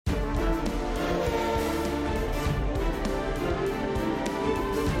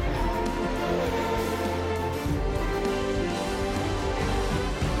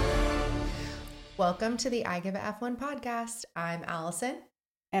Welcome to the I Give a F1 podcast. I'm Allison.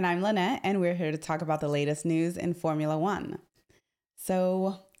 And I'm Lynette, and we're here to talk about the latest news in Formula One.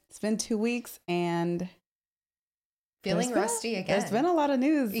 So it's been 2 weeks and feeling rusty again. There's been a lot of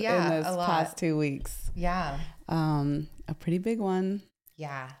news in this past 2 weeks. Yeah. A pretty big one.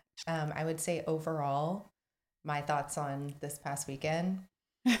 Yeah. I would say overall, my thoughts on this past weekend,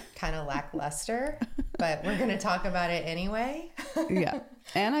 kind of lackluster, but we're going to talk about it anyway. Yeah.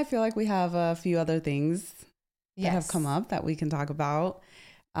 And I feel like we have a few other things that have come up that we can talk about.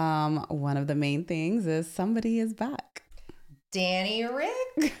 One of the main things is somebody is back. Danny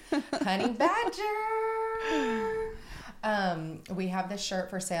Rick, Honey Badger. We have this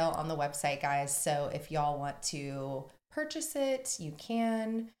shirt for sale on the website, guys. So if y'all want to purchase it, you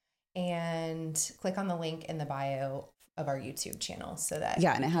can, and click on the link in the bio of our YouTube channel so that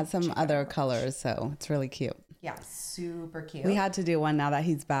and it has some other colors, so it's really cute. Yeah, super cute. We had to do one now that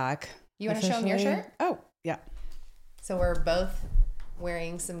he's back. You want to show him your shirt? Oh, yeah. So we're both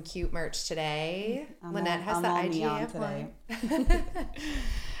wearing some cute merch today. Lynette has the IGF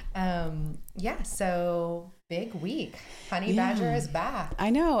one. So big week. Honey Badger is back. I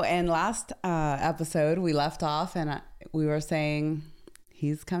know. And last episode we left off and we were saying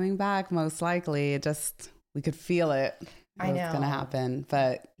he's coming back most likely. We could feel it. It was going to happen.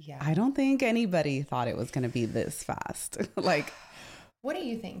 But I don't think anybody thought it was going to be this fast. What do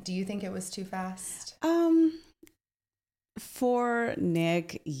you think? Do you think it was too fast? For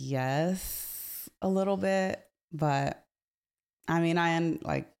Nick, yes, a little bit, but I mean,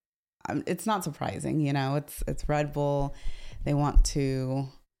 it's not surprising, it's Red Bull. They want to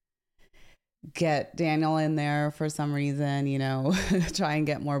get Daniel in there for some reason, try and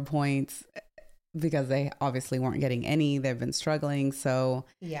get more points because they obviously weren't getting any. They've been struggling. So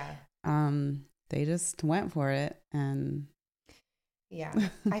they just went for it. And yeah,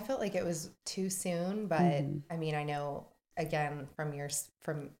 I felt like it was too soon, but I mean, I know, again,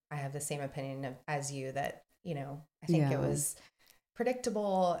 I have the same opinion as you that, I think it was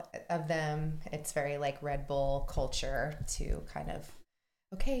predictable of them. It's very like Red Bull culture to kind of,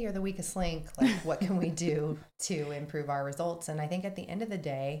 okay, you're the weakest link. Like, what can we do to improve our results? And I think at the end of the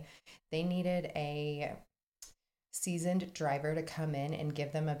day, they needed a seasoned driver to come in and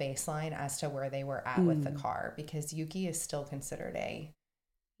give them a baseline as to where they were at with the car, because Yuki is still considered a,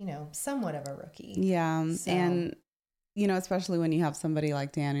 somewhat of a rookie. Yeah. So, and especially when you have somebody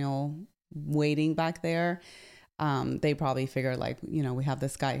like Daniel waiting back there, they probably figure we have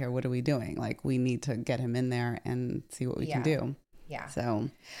this guy here. What are we doing? Like, we need to get him in there and see what we can do. Yeah. So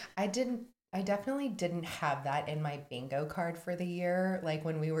I definitely didn't have that in my bingo card for the year. Like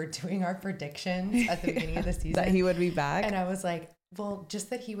when we were doing our predictions at the beginning of the season. That he would be back. And I was like, well, just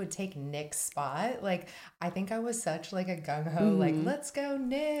that he would take Nick's spot. Like, I think I was such like a gung-ho, like, let's go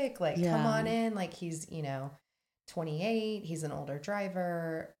Nick. Like, come on in. Like, he's, 28. He's an older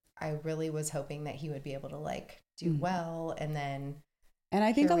driver. I really was hoping that he would be able to do well. And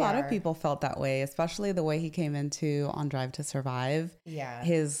I think a lot of people felt that way, especially the way he came into on Drive to Survive. Yeah.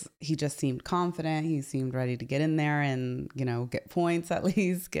 He just seemed confident. He seemed ready to get in there and, get points at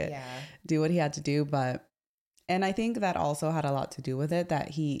least, do what he had to do. And I think that also had a lot to do with it, that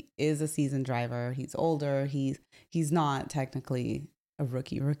he is a seasoned driver. He's older. He's not technically a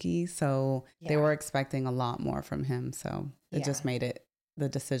rookie. So they were expecting a lot more from him. So it just made the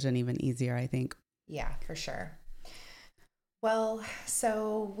decision even easier, I think. Yeah, for sure. Well,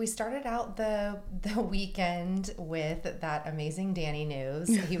 so we started out the weekend with that amazing Danny news.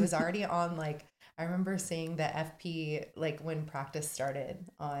 He was already on, I remember seeing the FP, when practice started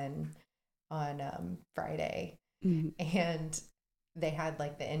on Friday, and they had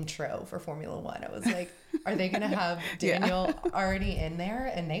the intro for Formula One. I was like, are they going to have Daniel already in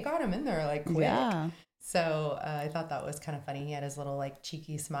there? And they got him in there quick. Yeah. So I thought that was kind of funny. He had his little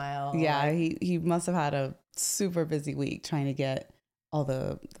cheeky smile. Yeah, he must have had a super busy week trying to get all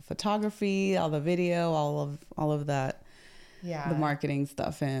the photography, all the video, all of that, the marketing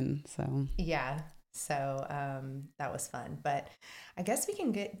stuff in. So so that was fun. But I guess we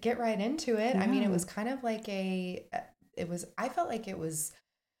can get right into it. Yeah. I mean, it was kind of like I felt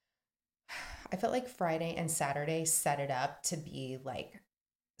like Friday and Saturday set it up to be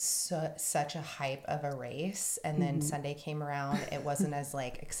such a hype of a race, and then Sunday came around, it wasn't as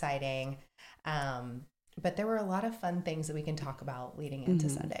exciting, but there were a lot of fun things that we can talk about leading into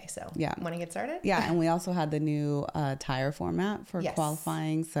Sunday. So want to get started? And we also had the new tire format for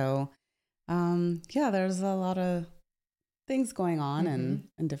qualifying, so there's a lot of things going on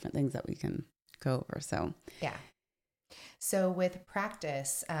and different things that we can go over. So so with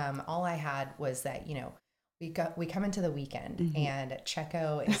practice, all I had was that we come into the weekend and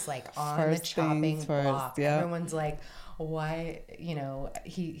Checo is like on First the chopping things first, block. yep. Everyone's like, why, you know,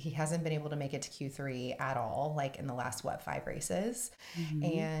 he hasn't been able to make it to Q3 at all, like in the last 5 races.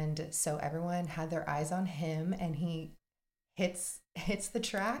 And so everyone had their eyes on him, and he hits the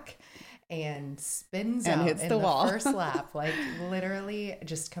track and spins And out hits in the wall. first lap, like literally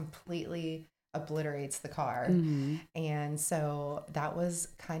just completely obliterates the car. And so that was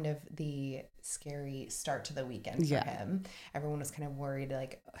kind of the scary start to the weekend for him. Everyone was kind of worried,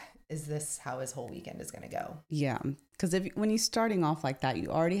 like, is this how his whole weekend is going to go? Yeah, because when you're starting off like that, you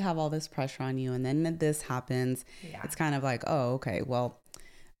already have all this pressure on you, and then this happens. It's kind of like, oh, okay, well,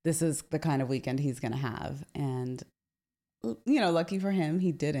 this is the kind of weekend he's going to have. And, you know, lucky for him,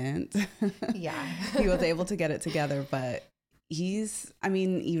 he didn't. He was able to get it together, but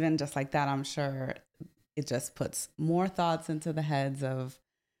even just like that, I'm sure it just puts more thoughts into the heads of,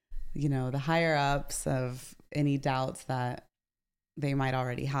 you know, the higher ups, of any doubts that they might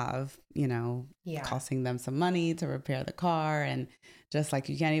already have, you know, costing them some money to repair the car. And just like,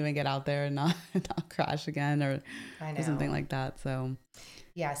 you can't even get out there and not crash again or something like that. So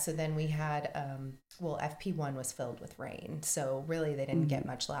yeah. So then we had, FP1 was filled with rain. So really they didn't get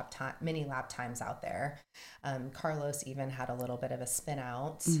much many lap times out there. Carlos even had a little bit of a spin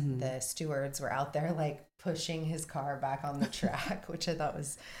out. The stewards were out there like pushing his car back on the track, which I thought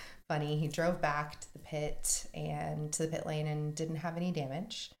was funny. He drove back to the pit lane and didn't have any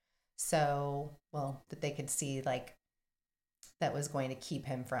damage. So, that they could see, like, that was going to keep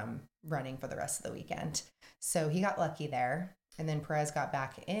him from running for the rest of the weekend. So he got lucky there. And then Perez got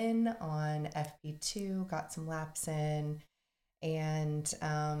back in on FP2, got some laps in. And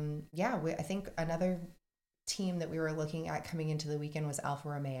I think another team that we were looking at coming into the weekend was Alfa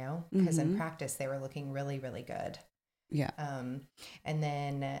Romeo, because in practice they were looking really, really good. Yeah. And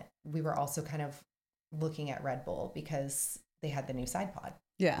then we were also kind of looking at Red Bull because they had the new side pod.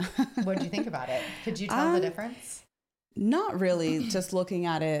 Yeah. What did you think about it? Could you tell the difference? Not really. Just looking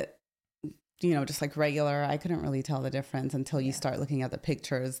at it, you know, just like regular, I couldn't really tell the difference until you start looking at the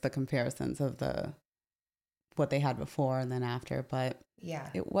pictures, the comparisons of what they had before and then after. But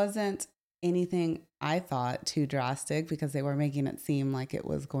it wasn't anything I thought too drastic, because they were making it seem like it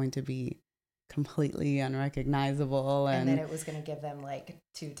was going to be completely unrecognizable, and then it was going to give them like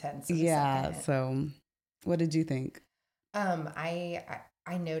 2/10 of a second. So what did you think?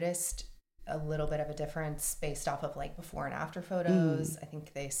 I noticed a little bit of a difference based off of like before and after photos. I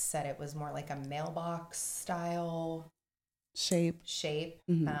think they said it was more like a mailbox style shape.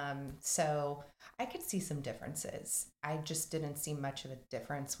 So I could see some differences. I just didn't see much of a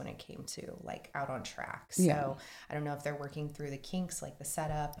difference when it came to like out on track. So I don't know if they're working through the kinks, like the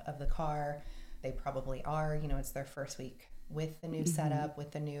setup of the car. They probably are, you know, it's their first week with the new setup,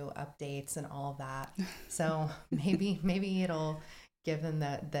 with the new updates and all of that. So maybe it'll give them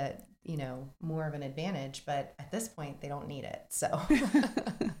that, you know, more of an advantage, but at this point they don't need it. So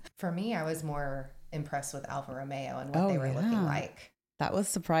for me, I was more impressed with Alfa Romeo and what they were looking like. That was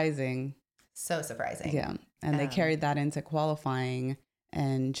surprising. So surprising. Yeah. And they carried that into qualifying,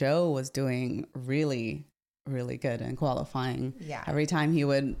 and Joe was doing really, really good in qualifying. Yeah. Every time he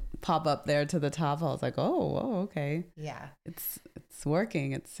would pop up there to the top, I was like, oh, okay. Yeah. It's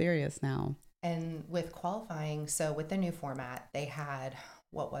working. It's serious now. And with qualifying, so with the new format, they had,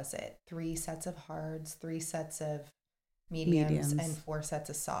 3 sets of hards, 3 sets of mediums, and 4 sets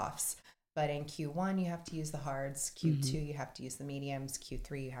of softs. But in Q1, you have to use the hards. Q2, you have to use the mediums.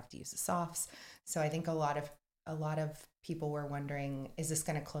 Q3, you have to use the softs. So I think a lot of people were wondering, is this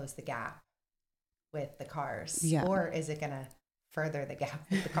going to close the gap with the cars? Yeah. Or is it going to further the gap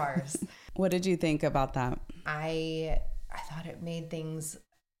with the cars? What did you think about that? I thought it made things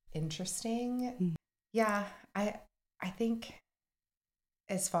interesting. Yeah, I think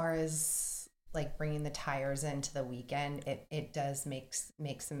as far as like bringing the tires into the weekend, it does makes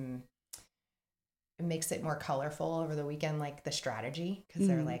it more colorful over the weekend, like the strategy, because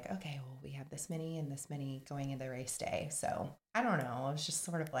they're like, okay, well, we have this many and this many going into race day. So I don't know. It was just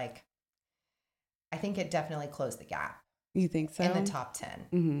sort of like, I think it definitely closed the gap. You think so? In the top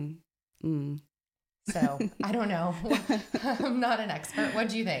 10. So I don't know. I'm not an expert. What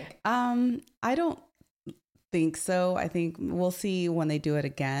do you think? I don't think so. I think we'll see when they do it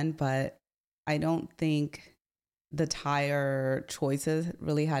again, but I don't think the tire choices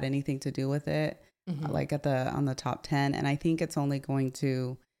really had anything to do with it. Like on the top 10. And I think it's only going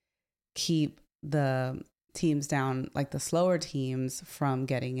to keep the teams down, like the slower teams, from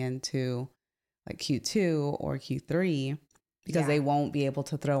getting into like Q2 or Q3, because they won't be able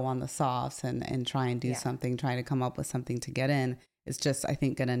to throw on the softs and try and do something, try to come up with something to get in. It's just, I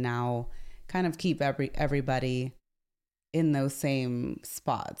think, going to now kind of keep everybody in those same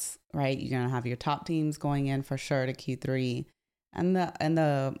spots, right? You're going to have your top teams going in for sure to Q3, and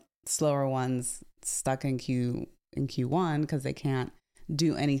the slower ones stuck in Q1 because they can't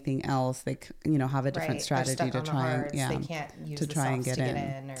do anything else. They have a different strategy to try and they can't use to the try and softs get to in.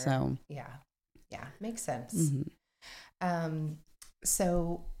 get in. Or, so yeah, makes sense.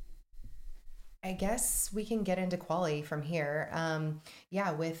 So I guess we can get into quali from here.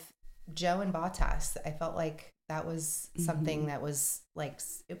 With Joe and Bottas, I felt like that was something that was like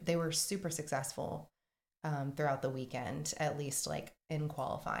they were super successful throughout the weekend, at least like in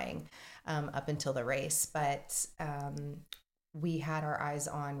qualifying up until the race. But we had our eyes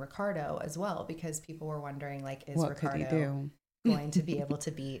on Ricardo as well, because people were wondering, like, is what Ricardo could he do? going to be able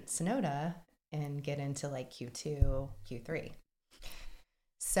to beat Tsunoda and get into like Q2, Q3?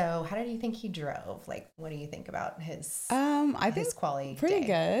 So how did you think he drove? Like, what do you think about his I think quali pretty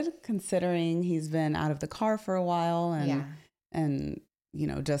day? good, considering he's been out of the car for a while, and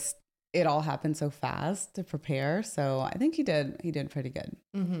just it all happened so fast to prepare. So I think he did pretty good.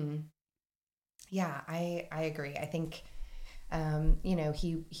 Yeah, I agree. I think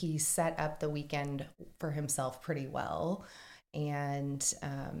he set up the weekend for himself pretty well, and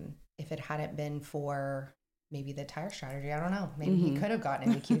if it hadn't been for maybe the tire strategy, I don't know, maybe he could have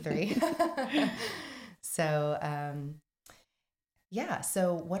gotten into Q3. So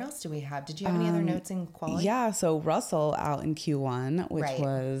so what else do we have? Did you have any other notes in quality? Yeah, so Russell out in Q1, which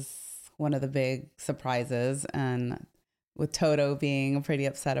was one of the big surprises, and with Toto being pretty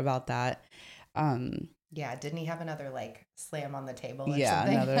upset about that. Didn't he have another like slam on the table or something?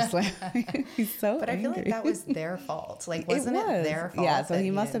 Yeah, another slam. He's so But angry. I feel like that was their fault. Like, wasn't it their fault? Yeah, so he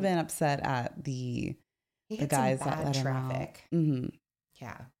must have been upset at the guys that let him out.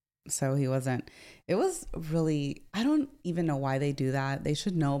 Yeah. So he wasn't. It was really, I don't even know why they do that. They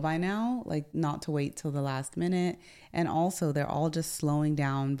should know by now, like, not to wait till the last minute. And also, they're all just slowing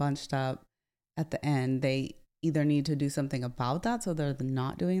down, bunched up at the end. They either need to do something about that, so they're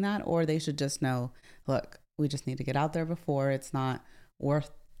not doing that, or they should just know, look, we just need to get out there before. It's not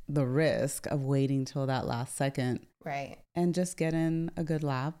worth the risk of waiting till that last second. Right. And just get in a good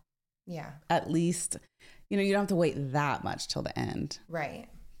lap. Yeah. At least, you don't have to wait that much till the end. Right.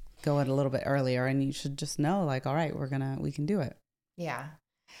 Go in a little bit earlier, and you should just know, like, all right, we can do it. Yeah.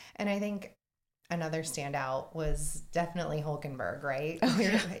 And I think another standout was definitely Hülkenberg, right?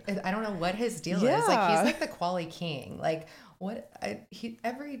 I don't know what his deal is. Like, he's like the quali king. Like,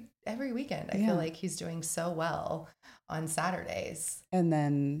 every weekend I feel like he's doing so well on Saturdays. And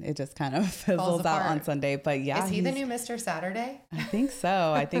then it just kind of fizzles out on Sunday. But is he the new Mr. Saturday? I think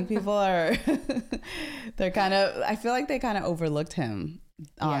so. I think people are they're kind of, I feel like they kind of overlooked him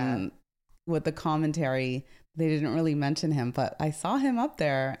with the commentary. They didn't really mention him, but I saw him up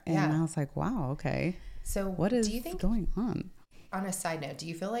there, and I was like, wow, okay. So what is going on? On a side note, do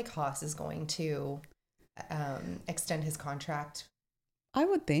you feel like Haas is going to extend his contract? I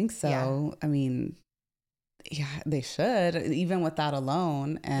would think so. Yeah. I mean, they should, even with that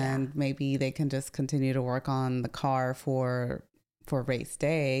alone, and maybe they can just continue to work on the car for race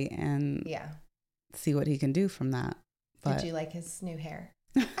day and see what he can do from that. But did you like his new hair?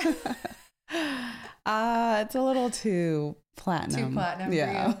 It's a little too platinum. Too platinum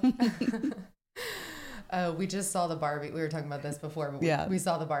for you? We just saw the Barbie. We were talking about this before, but we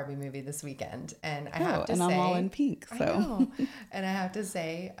saw the Barbie movie this weekend, and I have to say, I'm all in pink. So, I know. And I have to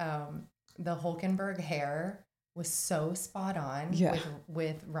say, the Hülkenberg hair was so spot on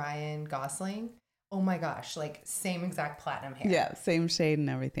with Ryan Gosling. Oh my gosh, like same exact platinum hair. Yeah, same shade and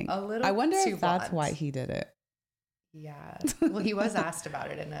everything. A little. I wonder if that's blonde. why he did it. Yeah. Well, he was asked about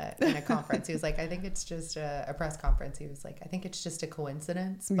it in a conference. He was like, I think it's just a press conference. He was like, I think it's just a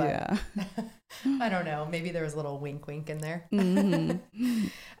coincidence. But I don't know. Maybe there was a little wink in there.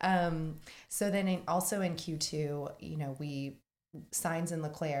 So then also in Q2, we Sainz and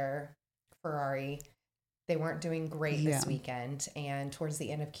Leclerc, Ferrari, they weren't doing great this weekend. And towards the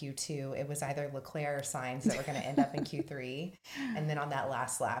end of Q2, it was either Leclerc or Sainz that were going to end up in Q3. And then on that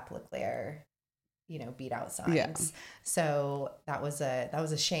last lap, Leclerc beat out Sainz. Yeah. So that was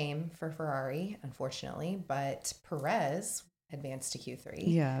a shame for Ferrari, unfortunately, but Perez advanced to Q3.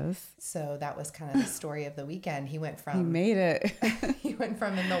 Yes. So that was kind of the story of the weekend. He made it. He went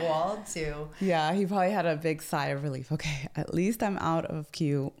from in the wall to. Yeah. He probably had a big sigh of relief. Okay. At least I'm out of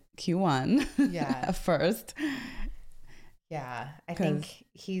Q1. Yeah. First. Yeah. I think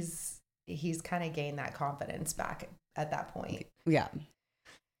he's kind of gained that confidence back at that point. Yeah.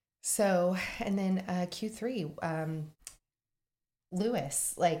 So, and then Q3,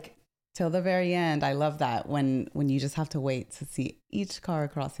 Lewis, like till the very end. I love that when you just have to wait to see each car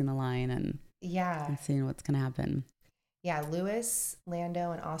crossing the line and seeing what's going to happen. Yeah, Lewis,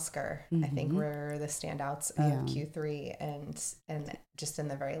 Lando, and Oscar, I think, were the standouts of Q3. And just in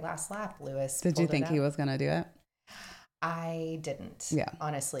the very last lap, Lewis Did you think he was going to do it? I didn't. Yeah.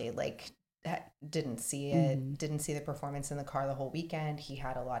 Honestly, like, didn't see it. Didn't see the performance in the car the whole weekend. He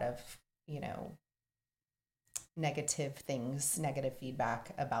had a lot of, negative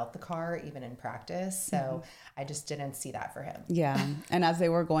feedback about the car, even in practice. So I just didn't see that for him. Yeah. And as they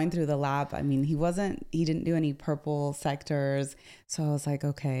were going through the lap, I mean, he didn't do any purple sectors. So I was like,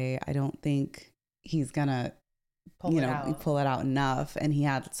 okay, I don't think he's gonna, pull it out enough. And he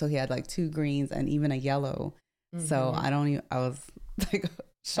had like 2 greens and even a yellow. So I was like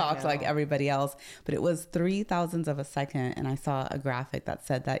shocked like everybody else, but it was 0.003 of a second. And I saw a graphic that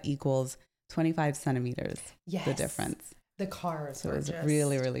said that equals 25 centimeters. Yes. The difference. The cars were it was just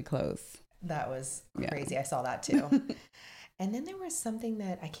really, really close. That was crazy. I saw that too. And then there was something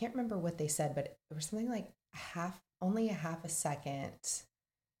that I can't remember what they said, but it was something like only a half a second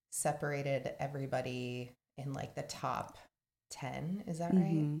separated everybody in like the top 10. Is that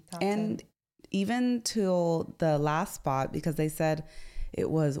right? Top and 10? Even till the last spot, because they said it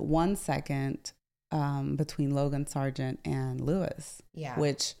was 1 second between Logan Sargent and Lewis. Yeah.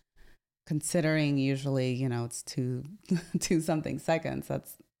 Which, considering usually, it's two something seconds,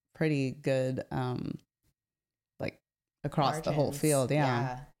 that's pretty good, like across Margins. The whole field.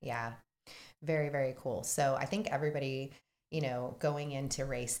 Yeah. Very, very cool. So I think everybody, going into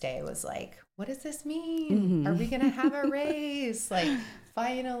race day was like, what does this mean? Are we going to have a race? Like,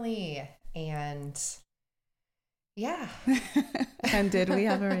 finally. And yeah. And did we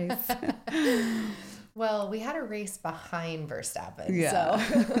have a race? Well, we had a race behind Verstappen. Yeah.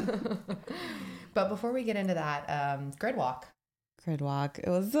 So. But before we get into that, grid walk. It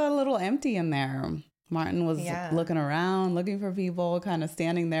was a little empty in there. Martin was looking around, looking for people, kind of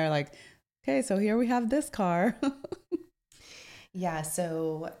standing there like, okay, so here we have this car. Yeah.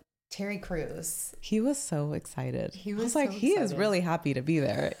 So Terry Crews. He was so excited. He was like, he is really happy to be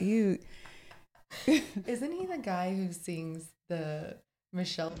there. Isn't he the guy who sings the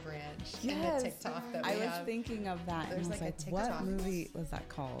Michelle Branch in the TikTok that we have? I was thinking of that. There's and I was like a TikTok. What movie was that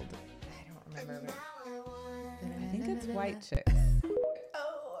called? I don't remember. I think it's White Chicks.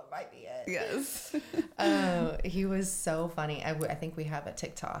 Oh, it might be it. Yes. He was so funny. I think we have a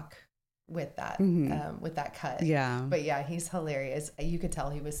TikTok with that with that cut. Yeah. But yeah, he's hilarious. You could tell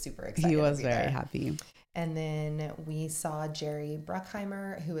he was super excited. He was very happy. And then we saw Jerry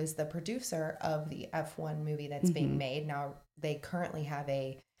Bruckheimer, who is the producer of the F1 movie that's being made. Now, they currently have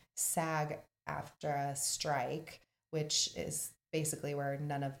a SAG-AFTRA strike, which is basically where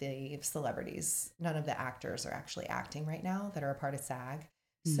none of the actors are actually acting right now that are a part of SAG.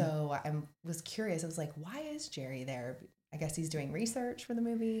 So I was curious. I was like, why is Jerry there? I guess he's doing research for the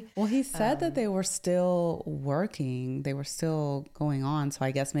movie. Well, he said that they were still working. They were still going on. So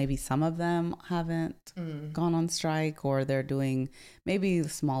I guess maybe some of them haven't gone on strike, or they're doing maybe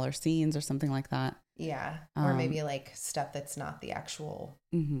smaller scenes or something like that. Yeah. Or maybe like stuff that's not the actual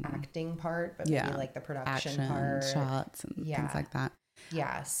acting part, but maybe like the production part. Shots and things like that.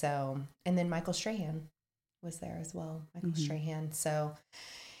 Yeah. So, and then Michael Strahan was there as well. Michael Strahan. So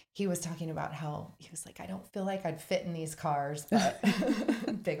he was talking about how he was like, I don't feel like I'd fit in these cars, but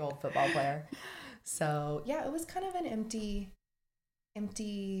big old football player. So yeah, it was kind of an empty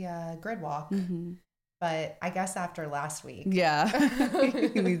grid walk. But I guess after last week. Yeah.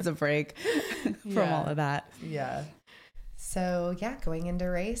 He needs a break from all of that. Yeah. So yeah, going into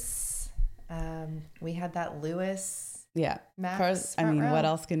race, we had that Lewis. Yeah. Max first, I mean, what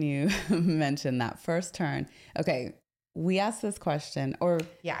else can you mention? That first turn. Okay. We asked this question, or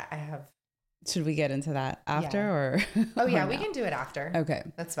yeah, I have. Should we get into that after or? Oh yeah, we can do it after. Okay.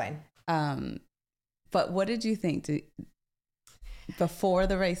 That's fine. But what did you think? Before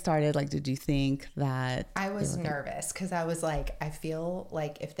the race started, like, did you think that? I was nervous because I was like, I feel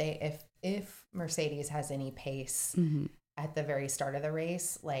like if Mercedes has any pace at the very start of the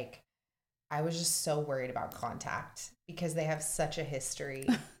race, like, I was just so worried about contact because they have such a history,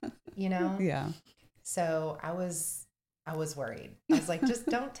 Yeah. So I was worried. I was like, just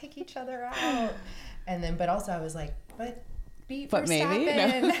don't take each other out. And then, but also I was like, but maybe,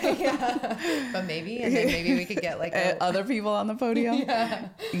 yeah, but maybe, and then maybe we could get like other people on the podium.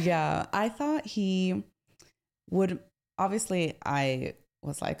 Yeah. I thought he would. Obviously, I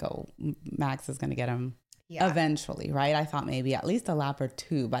was like, oh, Max is going to get him eventually, right? I thought maybe at least a lap or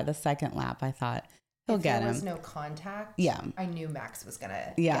two. By the second lap, I thought he'll get him. If there was no contact, I knew Max was going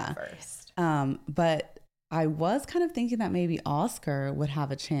to get first. But I was kind of thinking that maybe Oscar would have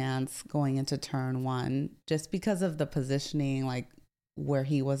a chance going into turn one, just because of the positioning, like where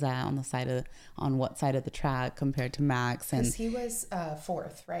he was at on what side of the track compared to Max. And because he was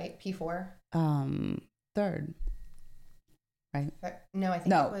fourth, right? P4. Third, right? No, I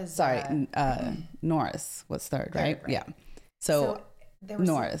think it was Norris was third, right? right? Yeah. So there was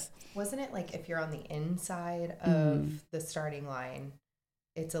Norris, wasn't it like if you're on the inside of the starting line,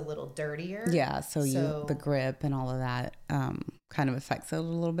 it's a little dirtier. Yeah, so the grip and all of that kind of affects it a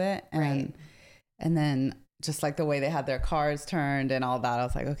little bit. And then just like the way they had their cars turned and all that, I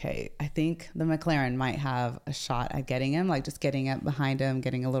was like, okay, I think the McLaren might have a shot at getting him, like just getting it behind him,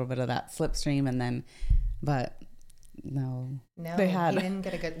 getting a little bit of that slipstream, and then, but no, he didn't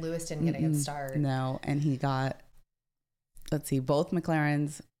get a good, Lewis didn't get a good start. No, and he got, let's see, both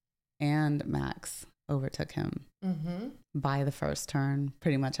McLarens and Max overtook him by the first turn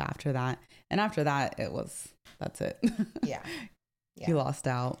pretty much after that. And after that, that's it. Yeah. He lost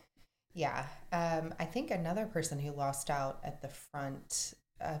out. Yeah. I think another person who lost out at the front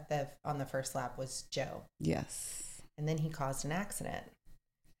on the first lap was Joe. Yes. And then he caused an accident.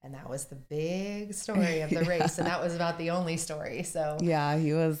 And that was the big story of the race. And that was about the only story. So yeah,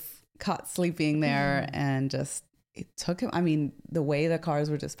 he was caught sleeping there and just, it took him, I mean, the way the cars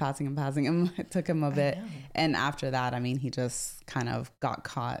were just passing him, it took him a bit. And after that, I mean, he just kind of got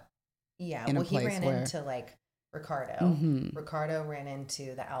caught. Yeah. Well, he ran into like Ricardo. Ricardo ran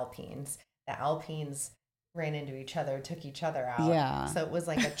into the Alpines. The Alpines ran into each other, took each other out. Yeah. So it was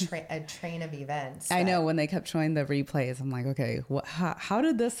like a train of events. I know when they kept showing the replays, I'm like, okay, how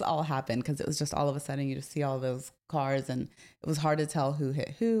did this all happen? Because it was just all of a sudden you just see all those cars and it was hard to tell who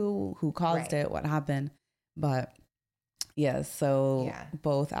hit who caused it, what happened. But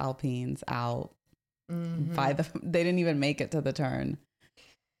both Alpines out they didn't even make it to the turn.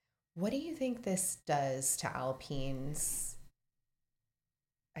 What do you think this does to Alpine's,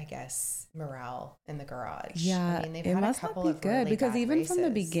 I guess, morale in the garage? Yeah, I mean, they've it had must a couple not be of good really because bad even races. from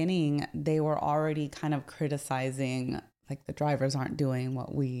the beginning, they were already kind of criticizing, like the drivers aren't doing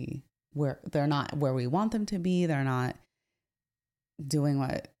they're not where we want them to be. They're not doing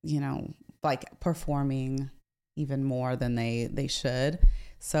what, like performing even more than they should.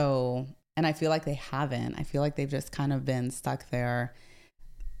 So, and I feel like they haven't. I feel like they've just kind of been stuck there,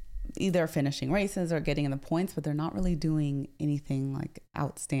 either finishing races or getting in the points, but they're not really doing anything like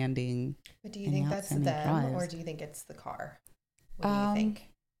outstanding. But do you think that's them or do you think it's the car? What do you think?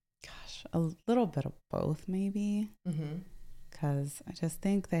 Gosh, a little bit of both maybe. Because I just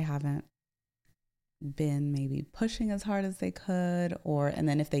think they haven't been maybe pushing as hard as they could, and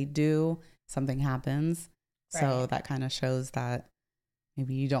then if they do, something happens. So that kind of shows that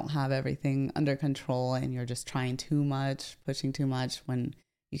maybe you don't have everything under control and you're just trying too much, pushing too much when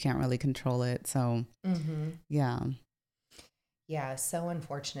you can't really control it. So, yeah, so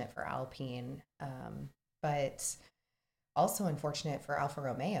unfortunate for Alpine, but also unfortunate for Alfa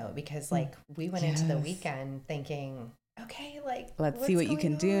Romeo because, like, we went into the weekend thinking, okay, like, let's see what you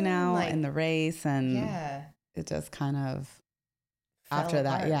can do now in the race. And it just kind of, after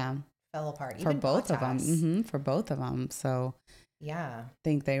that, fell apart. For both of them. For both of them. So, I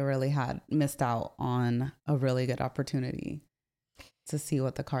think they really had missed out on a really good opportunity to see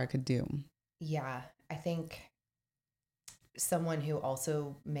what the car could do. Yeah, I think someone who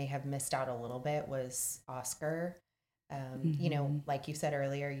also may have missed out a little bit was Oscar. Like you said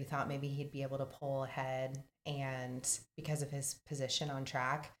earlier, you thought maybe he'd be able to pull ahead and because of his position on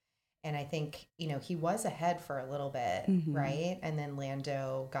track. And I think, he was ahead for a little bit, right? And then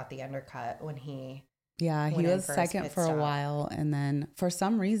Lando got the undercut when he he was second for a while. And then for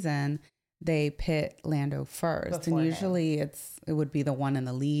some reason, they pit Lando first. And usually it would be the one in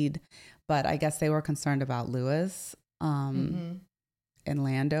the lead. But I guess they were concerned about Lewis and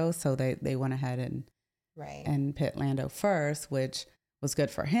Lando. So they went ahead and pit Lando first, which was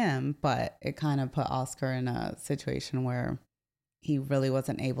good for him. But it kind of put Oscar in a situation where he really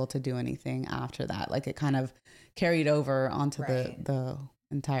wasn't able to do anything after that. Like it kind of carried over onto the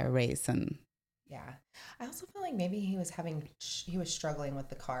entire race. And I also feel like maybe he was struggling with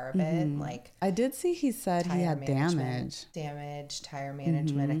the car a bit. Like I did see he said he had damage, tire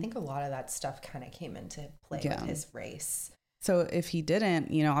management. I think a lot of that stuff kind of came into play with his race. So if he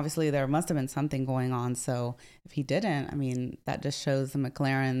didn't, obviously there must have been something going on. So if he didn't, I mean, that just shows the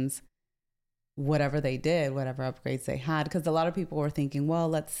McLarens, whatever they did, whatever upgrades they had, because a lot of people were thinking, well,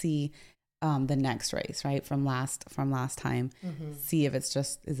 let's see the next race, right, from last time, see if it's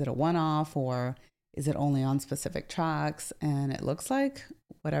just, is it a one-off or is it only on specific tracks? And it looks like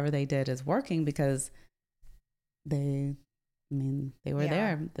whatever they did is working because they were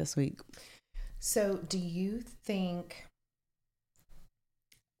there this week. So do you think,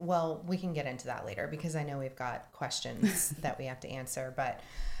 well, we can get into that later because I know we've got questions that we have to answer, but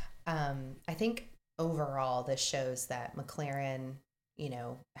I think overall this shows that McLaren,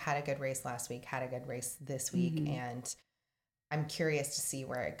 had a good race last week, had a good race this week, and I'm curious to see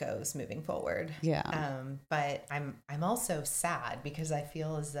where it goes moving forward. Yeah. But I'm also sad because I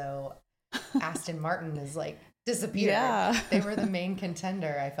feel as though Aston Martin is like disappeared. Yeah. They were the main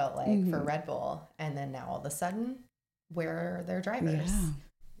contender, I felt like, for Red Bull. And then now all of a sudden, where are their drivers? Yeah.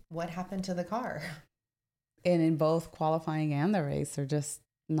 What happened to the car? And in both qualifying and the race, they're just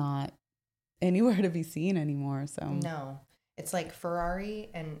not anywhere to be seen anymore. So no, it's like Ferrari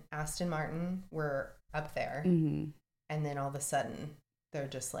and Aston Martin were up there. And then all of a sudden, they're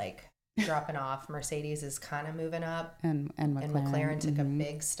just like dropping off. Mercedes is kind of moving up. And McLaren took a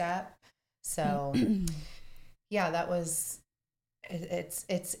big step. So, yeah, that was,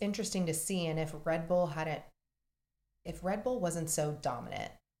 it's interesting to see. And if Red Bull wasn't so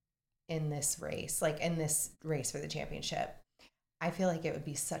dominant in this race, like in this race for the championship, I feel like it would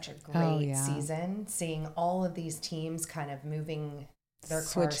be such a great season, seeing all of these teams kind of moving their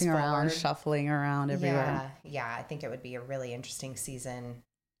switching cars around, forward. shuffling around everywhere. Yeah, I think it would be a really interesting season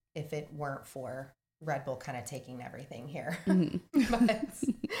if it weren't for Red Bull kind of taking everything here.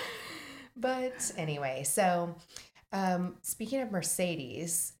 But anyway, so speaking of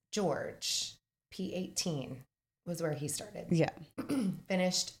Mercedes, George, P18 was where he started. Yeah.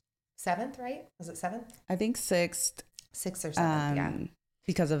 Finished 7th, right? Was it 7th? I think 6th. 6th or 7th, yeah.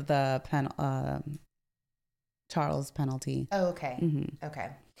 Because of the Charles penalty. Oh, okay. Okay.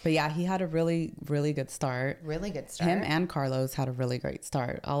 But yeah, he had a really, really good start. Really good start. Him and Carlos had a really great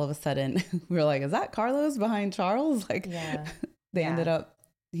start. All of a sudden, we were like, is that Carlos behind Charles? Like, they ended up,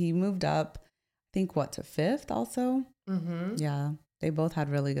 he moved up, I think, to 5th also? Yeah, they both had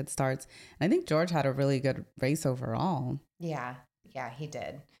really good starts. And I think George had a really good race overall. Yeah, he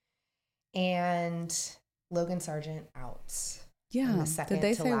did. And Logan Sargent out. Yeah. In the second Did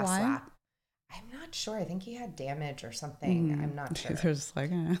they to say last why? lap. I'm not sure. I think he had damage or something. I'm not sure. They're just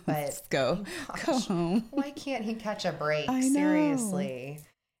like, let's But, go. gosh, Go home. Why can't he catch a break? I know. Seriously.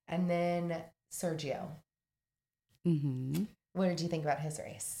 And then Sergio. What did you think about his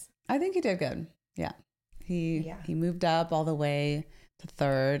race? I think he did good. Yeah. He moved up all the way to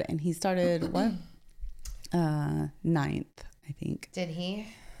 3rd, and he started 9th, I think. Did he?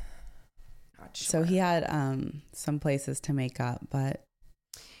 Not sure. So he had some places to make up, but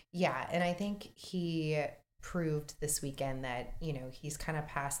yeah, and I think he proved this weekend that, he's kind of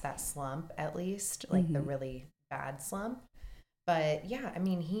past that slump, at least, like the really bad slump. But yeah, I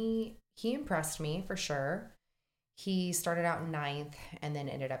mean, he impressed me for sure. He started out in 9th and then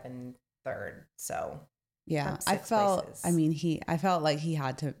ended up in 3rd. So yeah, I felt like he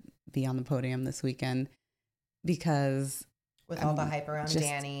had to be on the podium this weekend because with all the hype around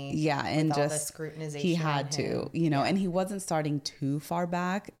Danny. Yeah, and with just all the scrutinization. He had to, and he wasn't starting too far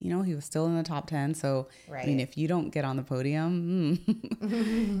back. He was still in the top 10. So, right. I mean, if you don't get on the podium,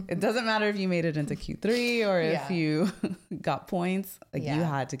 it doesn't matter if you made it into Q3 or if you got points. Like, you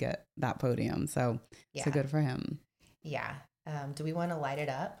had to get that podium. So good for him. Yeah. Do we want to light it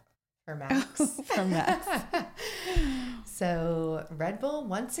up for Max? For Max. So, Red Bull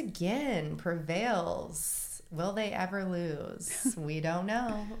once again prevails. Will they ever lose? We don't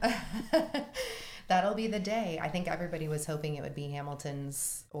know. That'll be the day. I think everybody was hoping it would be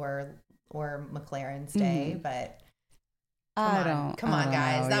Hamilton's or McLaren's day, but come on,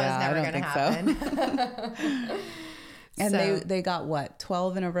 guys. Know. That was never going to happen. So. And they got what,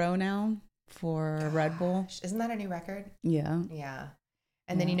 12 in a row now for Red Bull? Isn't that a new record? Yeah. Yeah.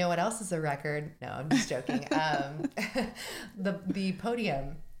 And then you know what else is a record? No, I'm just joking. The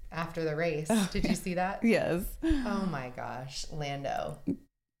podium after the race. Did you see that? Yes. Oh my gosh. Lando.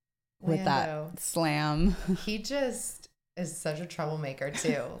 With that slam. He just is such a troublemaker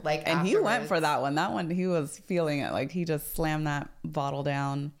too. Like, and he went for that one. That one, he was feeling it. Like, he just slammed that bottle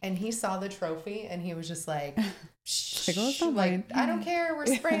down. And he saw the trophy and he was just like, shh, like, I don't care. We're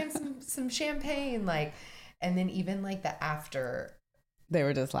spraying some champagne. Like, and then even like the after, they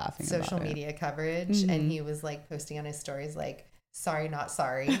were just laughing social about media coverage. And he was like posting on his stories, like, sorry, not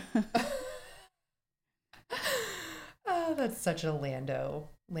sorry. Oh, that's such a Lando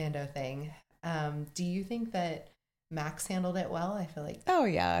thing. Do you think that Max handled it well? I feel like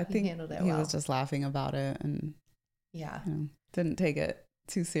I think handled it he well. was just laughing about it and didn't take it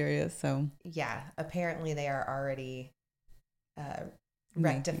too serious. So apparently they are already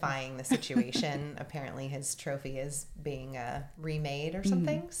rectifying the situation. Apparently his trophy is being remade or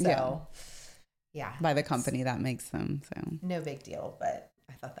something. So by the company that makes them. So no big deal, but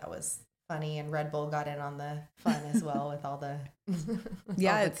I thought that was funny, and Red Bull got in on the fun as well with all the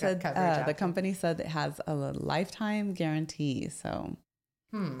yeah. all It said the company said it has a lifetime guarantee, so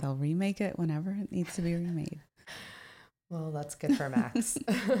they'll remake it whenever it needs to be remade. Well, that's good for Max.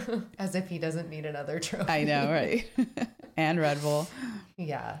 As if he doesn't need another trophy. I know, right? And Red Bull.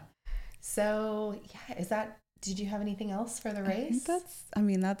 Yeah. So, yeah, did you have anything else for the race?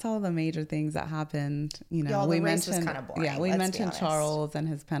 That's all the major things that happened. You know, the race was kind of boring. Yeah, we mentioned Charles and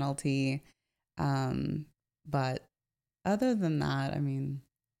his penalty. But other than that, I mean,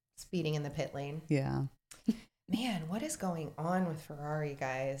 speeding in the pit lane. Yeah. Man, what is going on with Ferrari,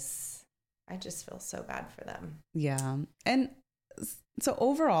 guys? I just feel so bad for them. Yeah. And so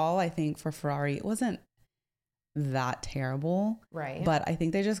overall, I think for Ferrari, it wasn't that terrible. Right. But I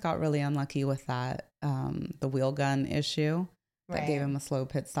think they just got really unlucky with that, the wheel gun issue that gave him a slow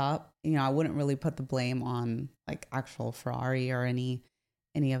pit stop. You know, I wouldn't really put the blame on like actual Ferrari or any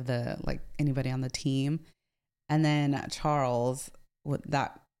of the, like anybody on the team. And then Charles,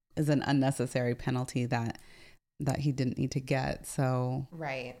 that is an unnecessary penalty that he didn't need to get. So,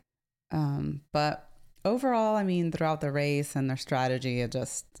 right. But overall, I mean, throughout the race and their strategy, it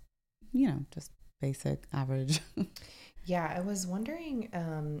just, just basic average. Yeah. I was wondering,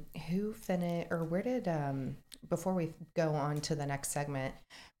 who finished, or where did, before we go on to the next segment,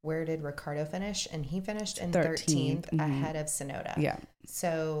 where did Ricardo finish? And he finished in 13th ahead of Tsunoda. Yeah.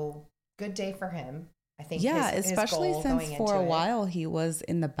 So good day for him. I think. Yeah, especially since for a while he was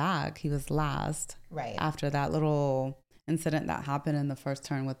in the back. He was last. Right. After that little incident that happened in the first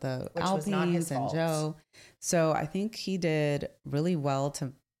turn with the Alpines and Joe. So I think he did really well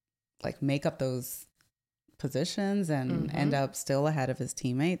to like make up those positions and end up still ahead of his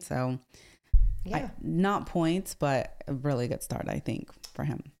teammates. So yeah, not points, but a really good start, I think, for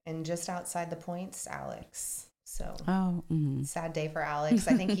him. And just outside the points, Alex. So sad day for Alex.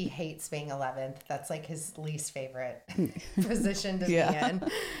 I think he hates being 11th. That's like his least favorite position to be in.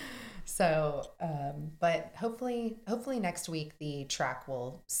 So, but hopefully next week the track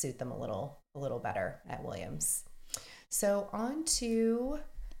will suit them a little better at Williams. So on to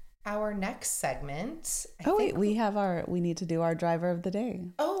our next segment. We need to do our driver of the day.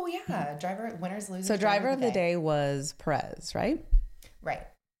 Oh yeah. Driver, winners, losers. So driver of the day was Perez, right? Right.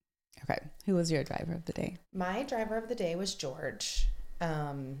 Okay. Who was your driver of the day? My driver of the day was George.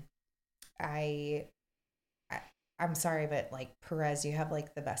 I'm sorry, but like Perez, you have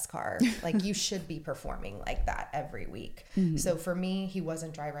like the best car. Like you should be performing like that every week. So for me, he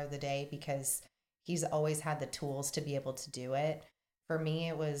wasn't driver of the day because he's always had the tools to be able to do it. For me,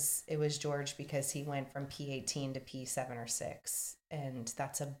 it was George because he went from P18 to P7 or 6. And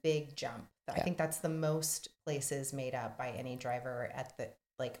that's a big jump. I think that's the most places made up by any driver at the,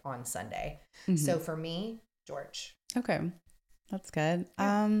 like on Sunday. So for me, George. Okay. That's good.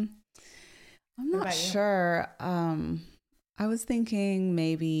 I'm not sure. I was thinking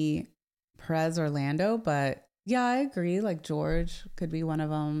maybe Perez or Lando, but yeah, I agree. Like George could be one of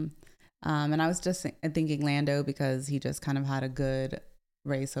them. And I was just thinking Lando because he just kind of had a good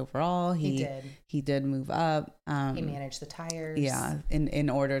race overall. He did move up. He managed the tires. Yeah, in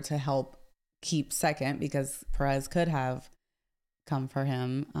order to help keep second because Perez could have come for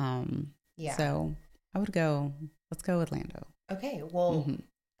him. So I would let's go with Lando. Okay, well,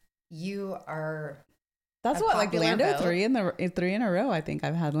 you are. That's what, like Lando vote. three in a row. I think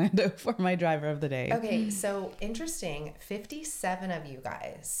I've had Lando for my driver of the day. Okay, so interesting. 57 of you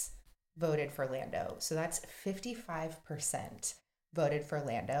guys voted for Lando, so that's 55% voted for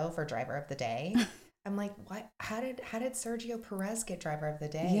Lando for driver of the day. I'm like, what? How did Sergio Perez get driver of the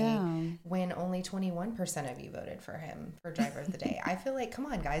day when only 21% of you voted for him for driver of the day? I feel like, come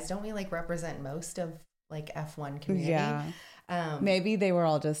on, guys, don't we like represent most of like F1 community? Yeah. Maybe they were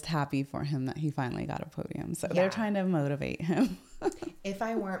all just happy for him that he finally got a podium. So they're trying to motivate him. If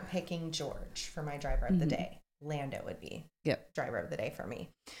I weren't picking George for my driver of the day, Lando would be driver of the day for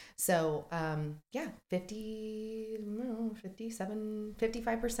me. So,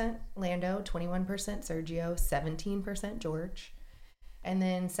 55% Lando, 21% Sergio, 17% George. And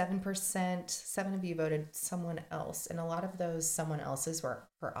then 7% of you voted someone else. And a lot of those someone else's were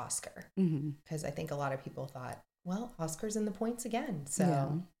for Oscar. Because I think a lot of people thought, well, Oscar's in the points again.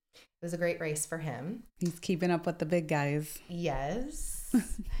 So it was a great race for him. He's keeping up with the big guys. Yes.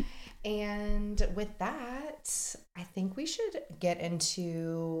 And with that, I think we should get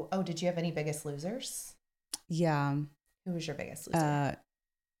into... Oh, did you have any biggest losers? Yeah. Who was your biggest loser?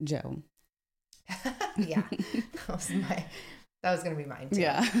 Joe. Yeah. That was going to be mine too.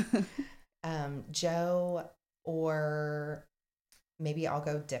 Yeah. Joe, or maybe I'll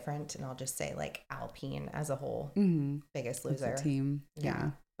go different and I'll just say like Alpine as a whole. Biggest loser. It's a team.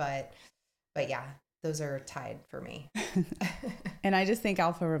 Yeah. But But yeah, those are tied for me. And I just think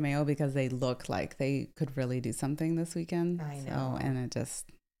Alfa Romeo, because they look like they could really do something this weekend. I know. So, and it just,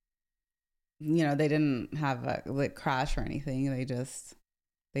 they didn't have a crash or anything.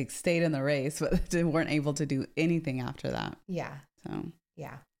 They stayed in the race, but they weren't able to do anything after that. Yeah. So,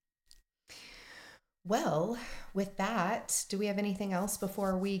 yeah. Well, with that, do we have anything else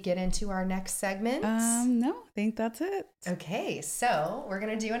before we get into our next segment? No, I think that's it. Okay, so we're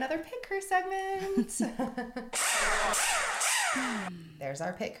going to do another pit crew segment. There's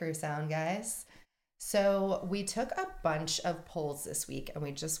our pit crew sound, guys. So we took a bunch of polls this week, and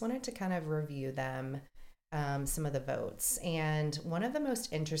we just wanted to kind of review them, some of the votes. And one of the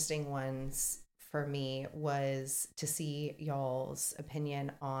most interesting ones for me was to see y'all's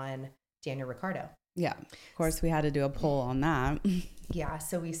opinion on Daniel Ricciardo. Yeah, of course, we had to do a poll on that. Yeah,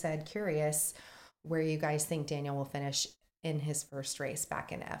 so we said, curious where you guys think Daniel will finish in his first race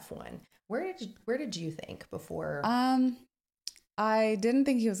back in F1. Where did you think before? I didn't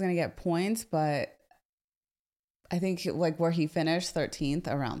think he was going to get points, but I think like where he finished 13th,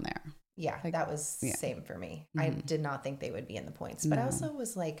 around there. Yeah, like, that was same for me. Mm-hmm. I did not think they would be in the points, but I also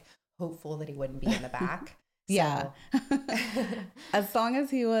was like hopeful that he wouldn't be in the back. Yeah. As long as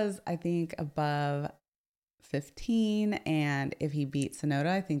he was, I think, above 15, and if he beat Tsunoda,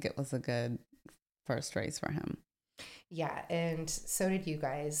 I think it was a good first race for him. Yeah, and so did you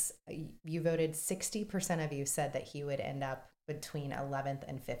guys. You voted 60% of you said that he would end up between 11th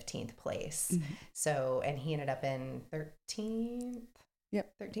and 15th place. Mm-hmm. So, and he ended up in 13th.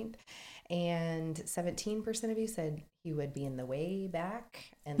 Yep. 13th. And 17% of you said he would be in the way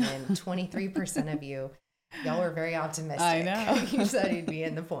back. And then 23% of you, y'all were very optimistic. I know. You said he'd be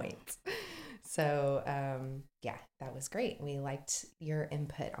in the points. So, yeah, that was great. We liked your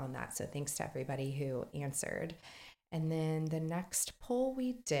input on that. So thanks to everybody who answered. And then the next poll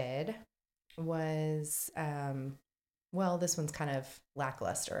we did was, well, this one's kind of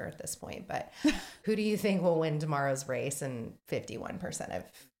lackluster at this point, but who do you think will win tomorrow's race? And 51% of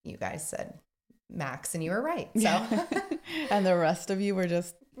you guys said Max, and you were right. So, and the rest of you were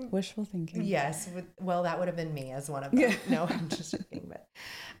just wishful thinking. Yes. Well, that would have been me as one of them. Yeah. No, I'm just joking. But,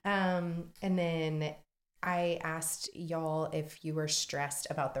 and then I asked y'all if you were stressed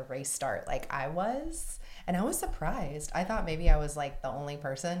about the race start like I was. And I was surprised. I thought maybe I was like the only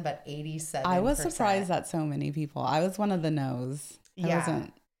person, but 87%. I was surprised that so many people. I was one of the no's.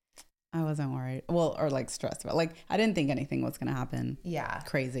 I wasn't worried. Well, or like stressed about. Like, I didn't think anything was going to happen. Yeah.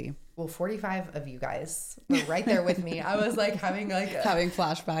 Crazy. Well, 45 of you guys were right there with me. I was like having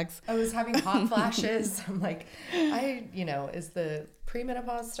flashbacks. I was having hot flashes. I'm like, is the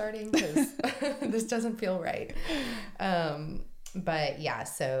premenopause starting? Because this doesn't feel right. But yeah,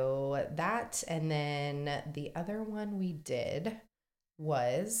 so that, and then the other one we did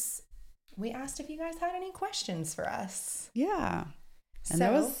was we asked if you guys had any questions for us. Yeah. And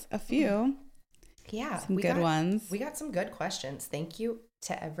there was a few. Yeah. Some good ones. We got some good questions. Thank you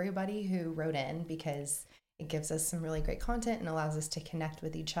to everybody who wrote in, because it gives us some really great content and allows us to connect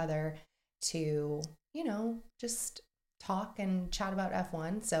with each other to, just talk and chat about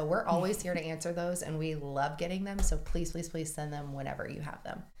F1. So we're always here to answer those, and we love getting them. So please, please, please send them whenever you have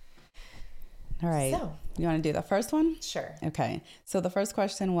them. All right. So, you want to do the first one? Sure. Okay. So the first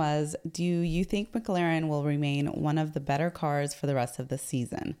question was, do you think McLaren will remain one of the better cars for the rest of the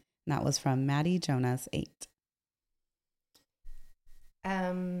season? And that was from Maddie Jonas 8.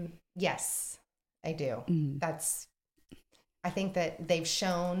 Yes, I do. Mm-hmm. I think that they've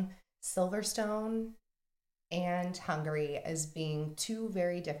shown Silverstone and Hungary as being two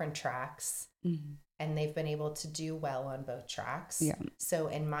very different tracks. Mm-hmm. And they've been able to do well on both tracks. Yeah. So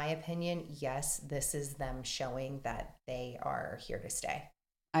in my opinion, yes, this is them showing that they are here to stay.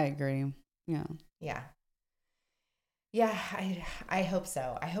 I agree. Yeah. Yeah. Yeah, I hope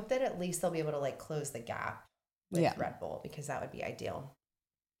so. I hope that at least they'll be able to like close the gap with Red Bull, because that would be ideal.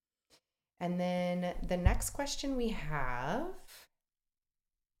 And then the next question we have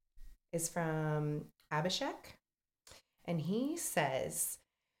is from Abhishek. And he says,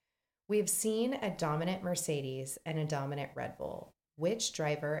 we've seen a dominant Mercedes and a dominant Red Bull. Which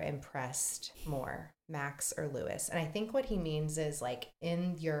driver impressed more, Max or Lewis? And I think what he means is like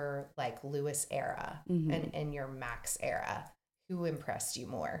in your like Lewis era mm-hmm. and in your Max era, who impressed you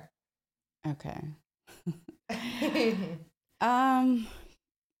more? Okay.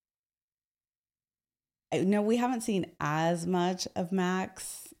 No, we haven't seen as much of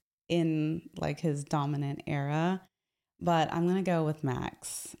Max in like his dominant era, but I'm going to go with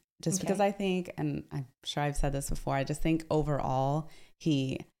Max. Just because I think, and I'm sure I've said this before, I just think overall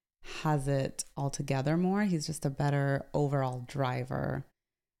he has it all together more. He's just a better overall driver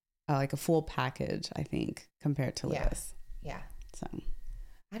like a full package, I think, compared to Lewis. Yeah. So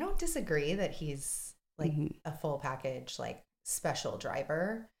I don't disagree that he's like a full package, like special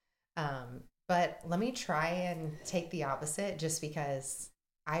driver. But let me try and take the opposite, just because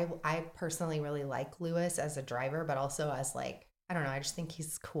I personally really like Lewis as a driver, but also as like, I don't know, I just think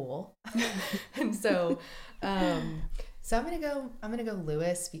he's cool. And so I'm gonna go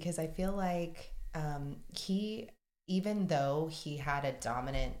Lewis, because I feel like he, even though he had a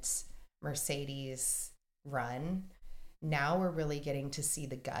dominant Mercedes run, now we're really getting to see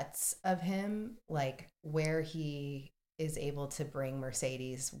the guts of him, like where he is able to bring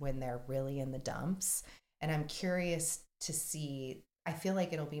Mercedes when they're really in the dumps. And I'm curious to see, I feel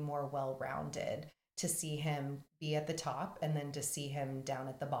like it'll be more well-rounded to see him be at the top and then to see him down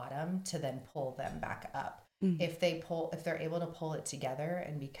at the bottom to then pull them back up. If they're able to pull it together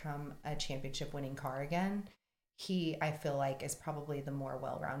and become a championship winning car again, I feel like is probably the more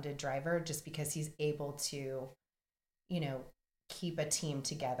well-rounded driver, just because he's able to, keep a team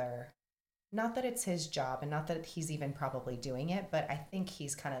together. Not that it's his job and not that he's even probably doing it, but I think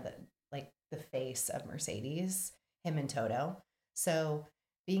he's kind of the face of Mercedes, him and Toto. So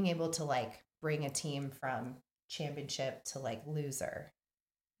being able to like bring a team from championship to like loser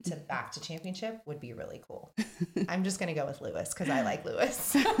to back to championship would be really cool. I'm just going to go with Lewis because I like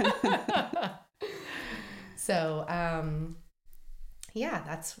Lewis. So,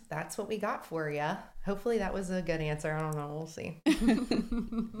 yeah, that's what we got for you. Hopefully that was a good answer. I don't know. We'll see.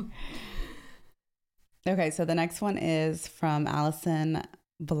 Okay, so the next one is from Allison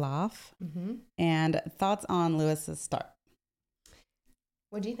Bluff. And thoughts on Lewis's start.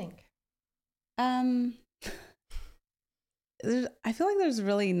 What do you think? I feel like there's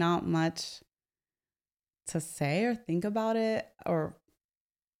really not much to say or think about it. Or,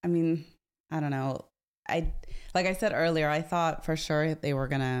 I mean, I don't know. Like I said earlier, I thought for sure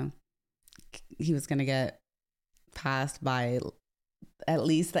he was gonna get passed by at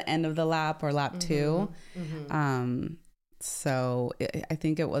least the end of the lap or lap 2. So I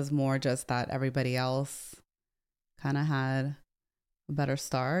think it was more just that everybody else kind of had a better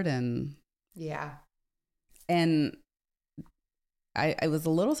start, and I was a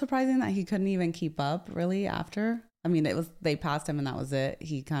little surprising that he couldn't even keep up really after. I mean, they passed him and that was it.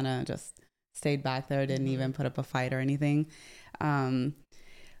 He kind of just stayed back there, didn't even put up a fight or anything.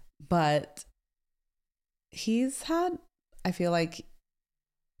 But he's had, I feel like,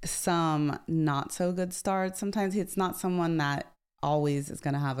 some not so good starts. Sometimes it's not someone that always is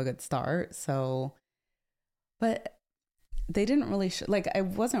going to have a good start. So, but they didn't really, it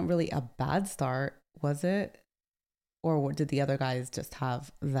wasn't really a bad start, was it? Or did the other guys just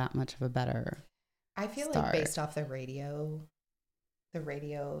have that much of a better I feel start? Like based off the radios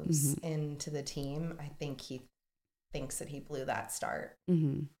into the team, I think he thinks that he blew that start.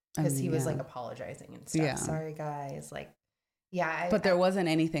 Because he was like apologizing and stuff. Sorry guys. Like, but there wasn't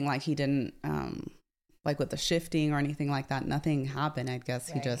anything like he didn't, like with the shifting or anything like that. Nothing happened. I guess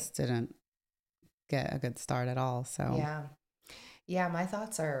he just didn't get a good start at all. So yeah, my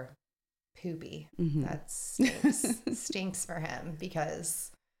thoughts are poopy. That stinks for him,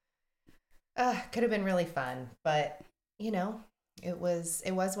 because could have been really fun, but it was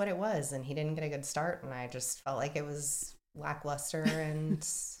what it was, and he didn't get a good start, and I just felt like it was lackluster and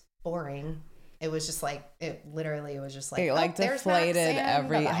boring. It was just like, it was just like, it deflated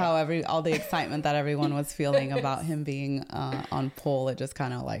all the excitement that everyone was feeling about him being on pole. It just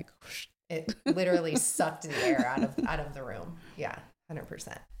kind of like whoosh. It literally sucked the air out of the room. Yeah,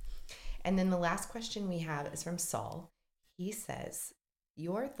 100%. And then the last question we have is from Saul. He says,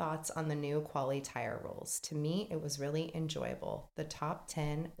 your thoughts on the new quali tire rules? To me, it was really enjoyable. The top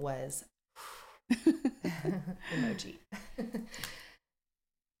 10 was emoji.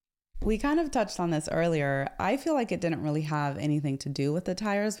 We kind of touched on this earlier. I feel like it didn't really have anything to do with the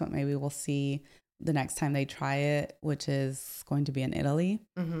tires, but maybe we'll see the next time they try it, which is going to be in Italy.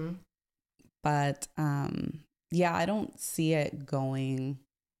 But I don't see it going,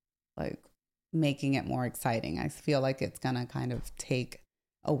 like, making it more exciting. I feel like it's going to kind of take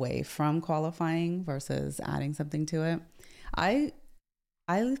away from qualifying versus adding something to it. I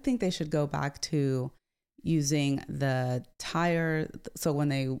think they should go back to using the tire. So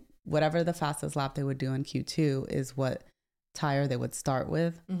whatever the fastest lap they would do in Q2 is what tire they would start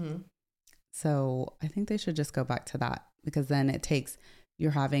with. So I think they should just go back to that, because then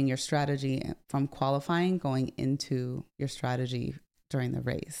you're having your strategy from qualifying going into your strategy during the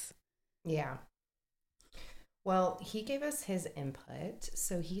race. Yeah. Well, he gave us his input.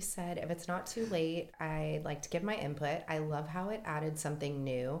 So he said, if it's not too late, I'd like to give my input. I love how it added something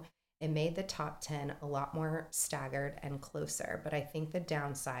new It made the top 10 a lot more staggered and closer. But I think the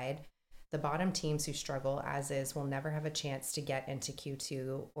downside, the bottom teams who struggle as is will never have a chance to get into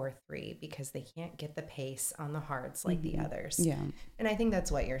Q2 or 3 because they can't get the pace on the hards like the others. Yeah. And I think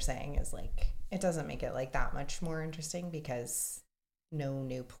that's what you're saying is like, it doesn't make it like that much more interesting because no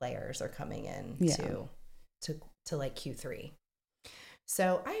new players are coming in to like Q3.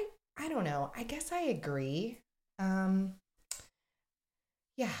 So I don't know. I guess I agree.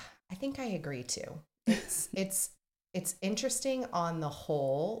 Yeah, I think I agree too. It's interesting on the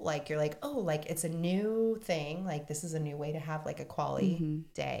whole. Like you're like, oh, like it's a new thing. Like this is a new way to have like a quali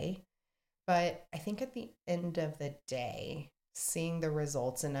day. But I think at the end of the day, seeing the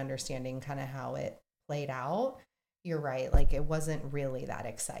results and understanding kind of how it played out, you're right. Like it wasn't really that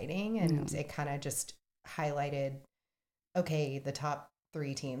exciting. And it kind of just highlighted, okay, the top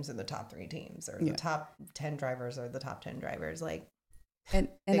 3 teams are the top 3 teams, or the top 10 drivers are the top 10 drivers. Like, and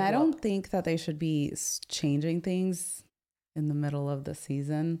I don't think that they should be changing things in the middle of the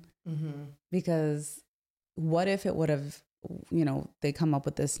season, because what if it would have, they come up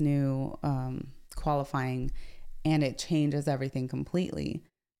with this new qualifying and it changes everything completely.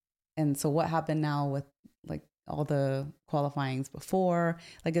 And so what happened now with like all the qualifyings before,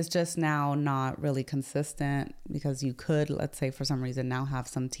 like it's just now not really consistent, because you could, let's say for some reason now have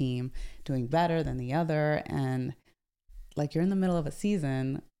some team doing better than the other. And like you're in the middle of a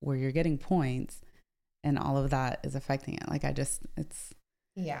season where you're getting points and all of that is affecting it. Like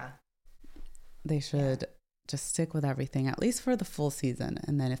they should just stick with everything, at least for the full season.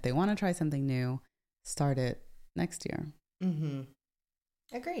 And then if they want to try something new, start it next year.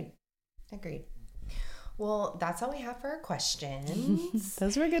 Agreed. Well, that's all we have for our questions.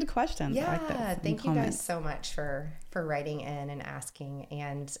 Those were good questions. Yeah, I like those. thank you guys so much for writing in and asking.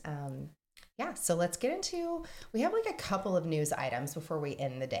 And so let's get into, we have like a couple of news items before we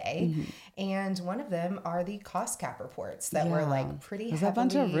end the day. And one of them are the cost cap reports that were like pretty There's heavily. a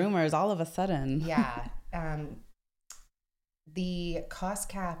bunch of rumors all of a sudden. The cost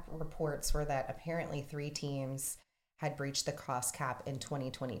cap reports were that apparently 3 teams had breached the cost cap in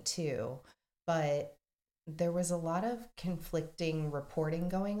 2022, but there was a lot of conflicting reporting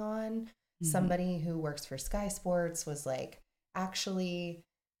going on. Somebody who works for Sky Sports was like, actually,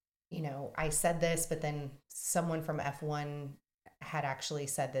 I said this, but then someone from F1 had actually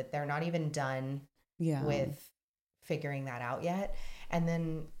said that they're not even done with figuring that out yet. And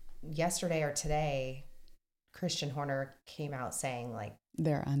then yesterday or today, Christian Horner came out saying like,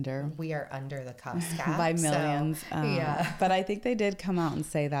 we are under the cost cap by millions. So, but I think they did come out and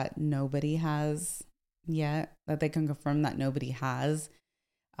say that nobody has yet, that they can confirm that nobody has.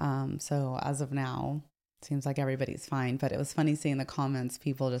 So as of now, seems like everybody's fine. But it was funny seeing the comments,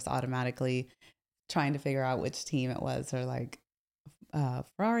 people just automatically trying to figure out which team it was, or like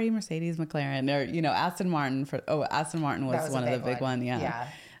Ferrari, Mercedes, McLaren, or Aston Martin. Aston Martin was one of the big one. Yeah.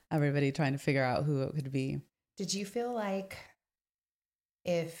 Everybody trying to figure out who it could be. Did you feel like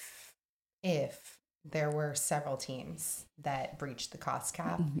if there were several teams that breached the cost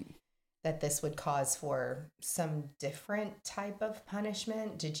cap, that this would cause for some different type of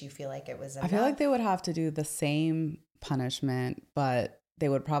punishment? Did you feel like it was enough? I feel like they would have to do the same punishment, but they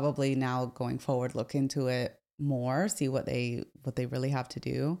would probably now going forward look into it more, see what they really have to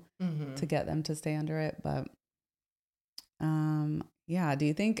do to get them to stay under it. But do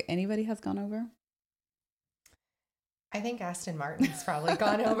you think anybody has gone over? I think Aston Martin's probably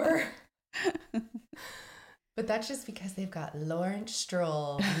gone over. But that's just because they've got Lawrence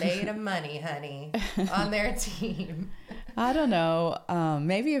Stroll, made of money, honey, on their team. I don't know.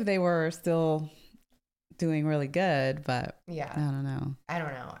 Maybe if they were still doing really good, but I don't know.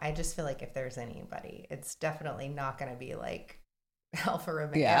 I just feel like if there's anybody, it's definitely not going to be like Alfa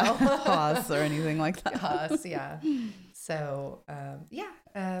Romeo. Yeah, Haas or anything like that. Haas, yeah. So,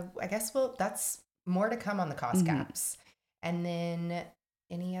 I guess that's more to come on the cost caps. And then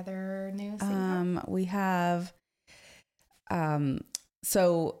any other news? We have,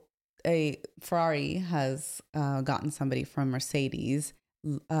 so a Ferrari has gotten somebody from Mercedes,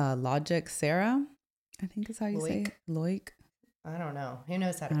 Logic Sarah, I think is how you say it. Loic. I don't know. Who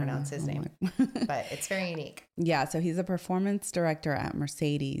knows how to pronounce his name? But it's very unique. Yeah, so he's a performance director at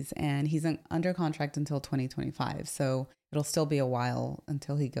Mercedes, and he's under contract until 2025. So it'll still be a while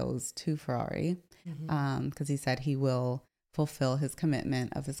until he goes to Ferrari, because he said he will fulfill his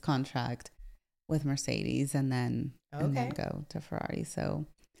commitment of his contract with Mercedes and then go to Ferrari. So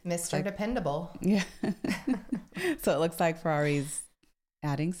Mr. Dependable. Yeah. So it looks like Ferrari's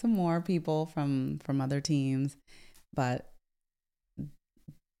adding some more people from other teams, but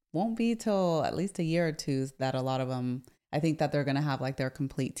won't be till at least a year or two that a lot of them I think that they're going to have like their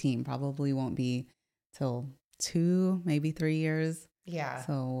complete team. Probably won't be till 2, maybe 3 years. Yeah.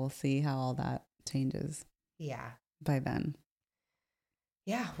 So we'll see how all that changes. Yeah. By then.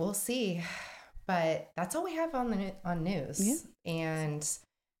 Yeah, we'll see. But that's all we have on news. Yeah. And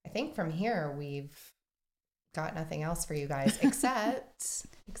I think from here we've got nothing else for you guys except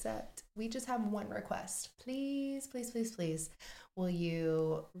we just have one request. Please, please, please, please. Will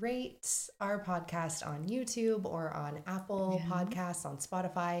you rate our podcast on YouTube or on Apple Podcasts, on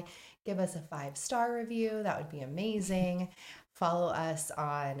Spotify? Give us a 5-star review. That would be amazing. Follow us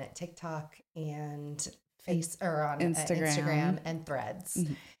on TikTok and Instagram and Threads.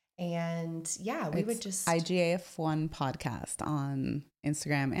 Mm-hmm. And yeah, we would just IGAF1 podcast on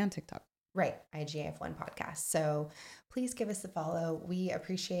Instagram and TikTok. Right. IGAF1 podcast. So please give us a follow. We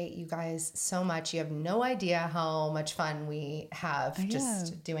appreciate you guys so much. You have no idea how much fun we have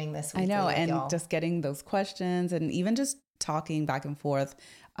just doing this weekly. I know. With and y'all. Just getting those questions and even just talking back and forth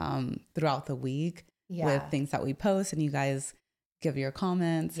throughout the week with things that we post, and you guys give your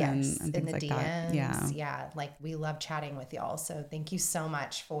comments and things in the like DMs. that. Yeah. Like we love chatting with y'all. So thank you so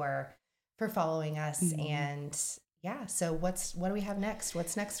much for following us. Mm-hmm. And yeah. So what do we have next?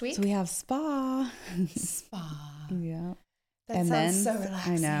 What's next week? So we have spa. Yeah. That sounds so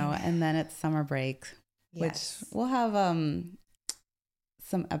relaxing. I know. And then it's summer break, which we'll have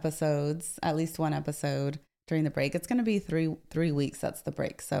some episodes, at least one episode during the break. It's going to be three weeks. That's the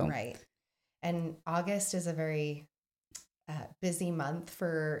break. So right. And August is a very busy month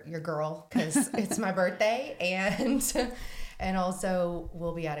for your girl because it's my birthday and also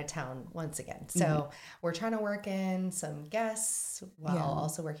we'll be out of town once again. So we're trying to work in some guests while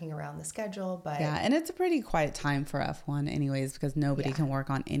also working around the schedule. But and it's a pretty quiet time for F1 anyways, because nobody can work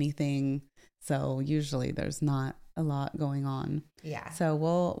on anything. So usually there's not a lot going on. Yeah. So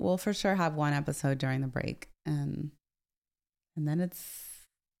we'll for sure have one episode during the break, and then it's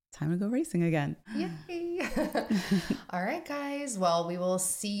time to go racing again. Yay. All right, guys. Well, we will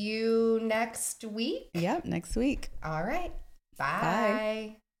see you next week. Yep, next week. All right.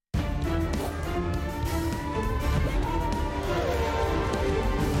 Bye.